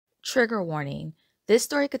Trigger warning. This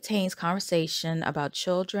story contains conversation about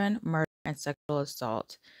children, murder, and sexual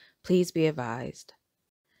assault. Please be advised.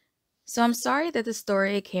 So I'm sorry that the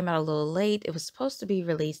story came out a little late. It was supposed to be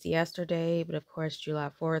released yesterday, but of course,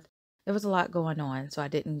 July 4th, there was a lot going on, so I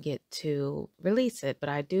didn't get to release it. But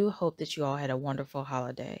I do hope that you all had a wonderful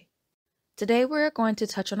holiday. Today, we're going to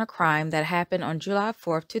touch on a crime that happened on July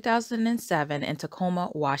 4th, 2007 in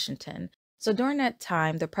Tacoma, Washington. So during that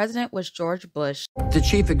time, the president was George Bush. The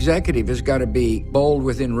chief executive has got to be bold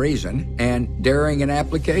within reason and daring in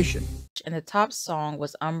application. And the top song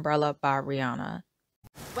was Umbrella by Rihanna.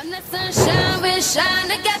 When the sunshine will shine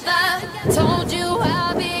together, told you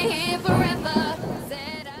I'll be here forever.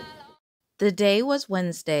 The day was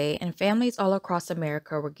Wednesday, and families all across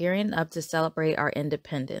America were gearing up to celebrate our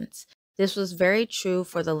independence. This was very true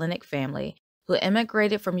for the Linnik family, who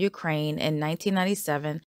immigrated from Ukraine in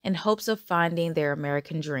 1997 in hopes of finding their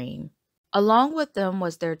American dream. Along with them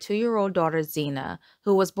was their 2-year-old daughter Zina,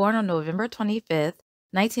 who was born on November 25th,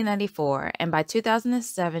 1994, and by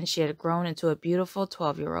 2007 she had grown into a beautiful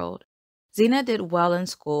 12-year-old. Zina did well in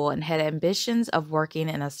school and had ambitions of working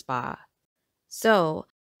in a spa. So,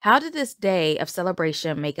 how did this day of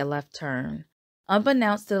celebration make a left turn?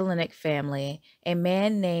 Unbeknownst to the Linnik family, a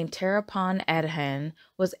man named Terapon Adhan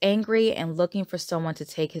was angry and looking for someone to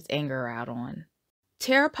take his anger out on.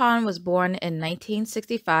 Terapon was born in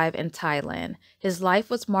 1965 in Thailand. His life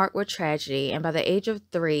was marked with tragedy, and by the age of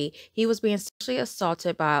 3, he was being sexually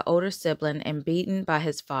assaulted by an older sibling and beaten by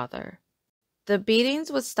his father. The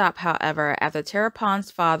beatings would stop, however, after Terapon's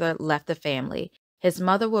father left the family. His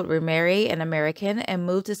mother would remarry an American and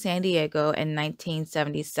move to San Diego in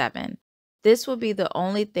 1977. This would be the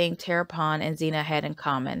only thing Terapon and Zina had in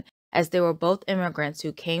common, as they were both immigrants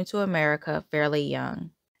who came to America fairly young.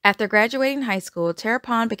 After graduating high school,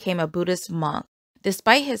 Terapon became a Buddhist monk.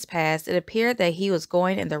 Despite his past, it appeared that he was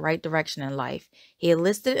going in the right direction in life. He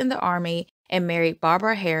enlisted in the army and married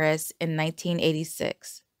Barbara Harris in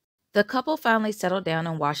 1986. The couple finally settled down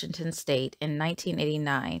in Washington state in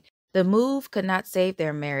 1989. The move could not save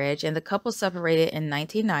their marriage, and the couple separated in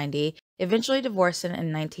 1990, eventually divorcing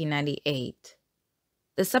in 1998.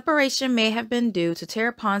 The separation may have been due to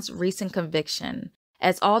Terapon's recent conviction,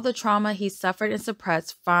 as all the trauma he suffered and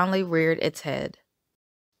suppressed finally reared its head.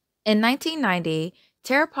 In 1990,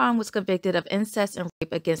 Terapon was convicted of incest and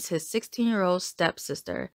rape against his 16-year-old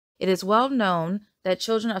stepsister. It is well known that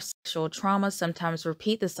children of sexual trauma sometimes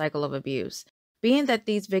repeat the cycle of abuse. Being that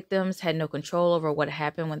these victims had no control over what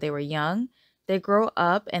happened when they were young, they grow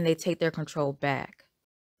up and they take their control back.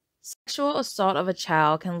 Sexual assault of a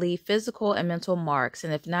child can leave physical and mental marks,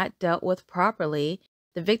 and if not dealt with properly,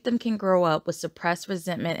 the victim can grow up with suppressed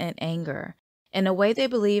resentment and anger. In a way, they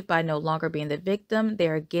believe by no longer being the victim, they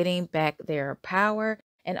are getting back their power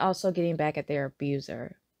and also getting back at their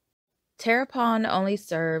abuser. Terapon only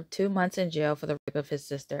served 2 months in jail for the rape of his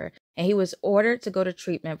sister, and he was ordered to go to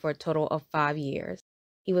treatment for a total of 5 years.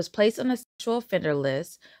 He was placed on a sexual offender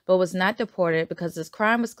list, but was not deported because his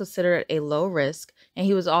crime was considered a low risk, and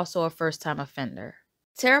he was also a first-time offender.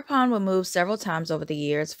 Terapon would move several times over the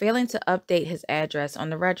years, failing to update his address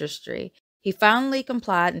on the registry. He finally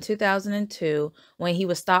complied in 2002 when he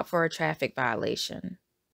was stopped for a traffic violation.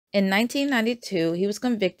 In 1992, he was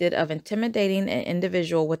convicted of intimidating an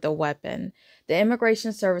individual with a weapon. The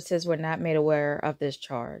immigration services were not made aware of this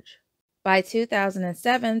charge. By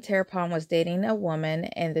 2007, Terapon was dating a woman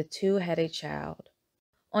and the two had a child.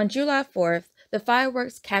 On July 4th, the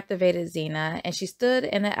fireworks captivated Zina, and she stood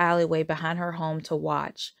in the alleyway behind her home to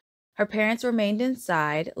watch. Her parents remained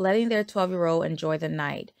inside, letting their 12-year-old enjoy the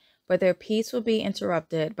night, but their peace would be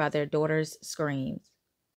interrupted by their daughter's screams.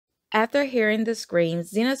 After hearing the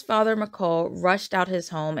screams, Zina's father, McCall, rushed out his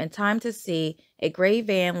home in time to see a gray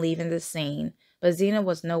van leaving the scene, but Zina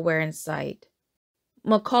was nowhere in sight.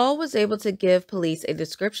 McCall was able to give police a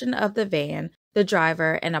description of the van, the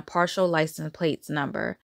driver, and a partial license plate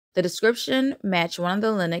number. The description matched one of the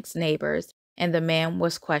Linnik's neighbors, and the man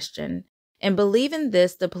was questioned. In believing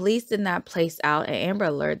this, the police did not place out an Amber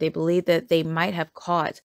Alert. They believed that they might have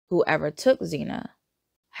caught whoever took Zina.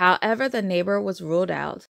 However, the neighbor was ruled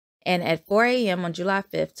out, and at 4 a.m. on July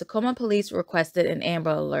 5th, Tacoma police requested an Amber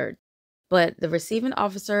Alert. But the receiving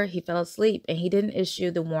officer, he fell asleep, and he didn't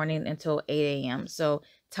issue the warning until 8 a.m., so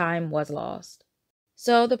time was lost.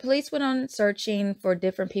 So the police went on searching for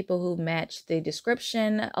different people who matched the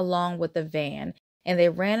description along with the van, and they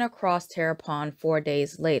ran across Terapon 4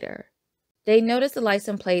 days later. They noticed the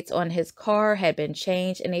license plates on his car had been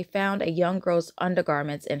changed, and they found a young girl's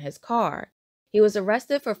undergarments in his car. He was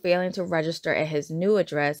arrested for failing to register at his new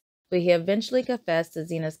address, but he eventually confessed to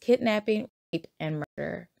Zina's kidnapping, rape, and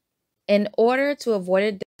murder. In order to avoid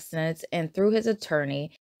a death sentence and through his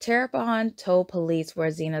attorney, Terrapon told police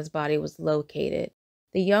where Zina's body was located.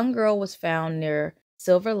 The young girl was found near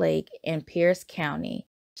Silver Lake in Pierce County.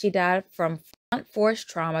 She died from blunt force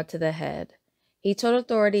trauma to the head. He told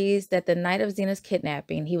authorities that the night of Zina's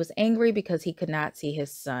kidnapping, he was angry because he could not see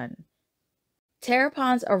his son.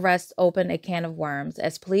 Terrapon's arrest opened a can of worms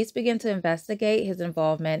as police began to investigate his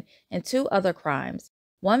involvement in 2 other crimes.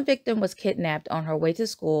 One victim was kidnapped on her way to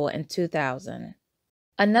school in 2000.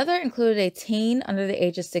 Another included a teen under the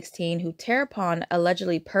age of 16 who Terrapon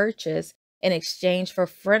allegedly purchased in exchange for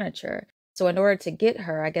furniture. So in order to get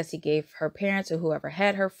her, I guess he gave her parents or whoever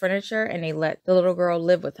had her furniture and they let the little girl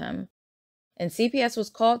live with him. And CPS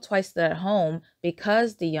was called twice to that home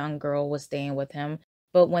because the young girl was staying with him,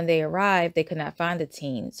 but when they arrived, they could not find the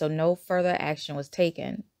teen, so no further action was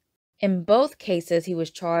taken. In both cases, he was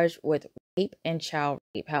charged with rape and child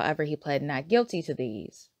rape. However, he pled not guilty to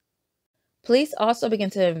these. Police also began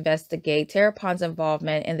to investigate Terrapon's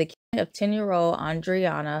involvement in the killing of 10-year-old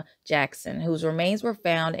Adriana Jackson, whose remains were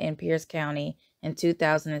found in Pierce County in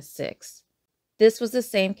 2006. This was the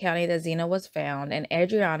same county that Zina was found, and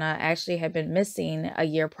Adriana actually had been missing a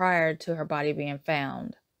year prior to her body being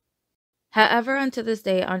found. However, until this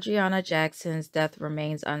day, Adriana Jackson's death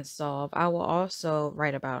remains unsolved. I will also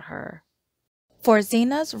write about her. For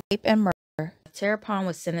Zina's rape and murder, Terrapon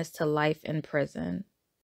was sentenced to life in prison.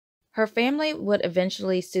 Her family would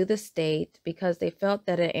eventually sue the state because they felt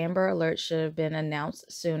that an Amber Alert should have been announced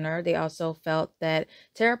sooner. They also felt that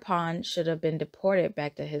Terrapon should have been deported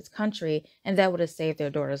back to his country, and that would have saved their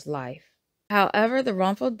daughter's life. However, the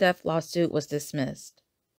wrongful death lawsuit was dismissed.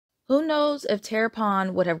 Who knows if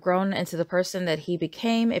Terrapon would have grown into the person that he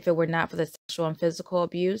became if it were not for the sexual and physical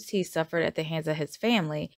abuse he suffered at the hands of his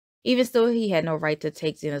family. Even still, he had no right to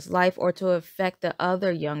take Zina's life or to affect the other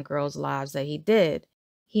young girls' lives that he did.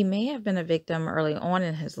 He may have been a victim early on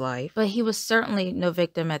in his life, but he was certainly no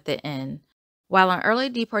victim at the end. While an early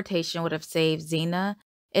deportation would have saved Zina,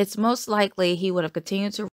 it's most likely he would have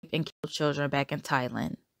continued to rape and kill children back in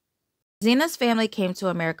Thailand. Zina's family came to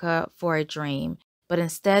America for a dream, but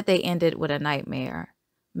instead they ended with a nightmare.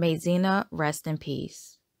 May Zina rest in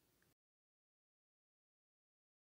peace.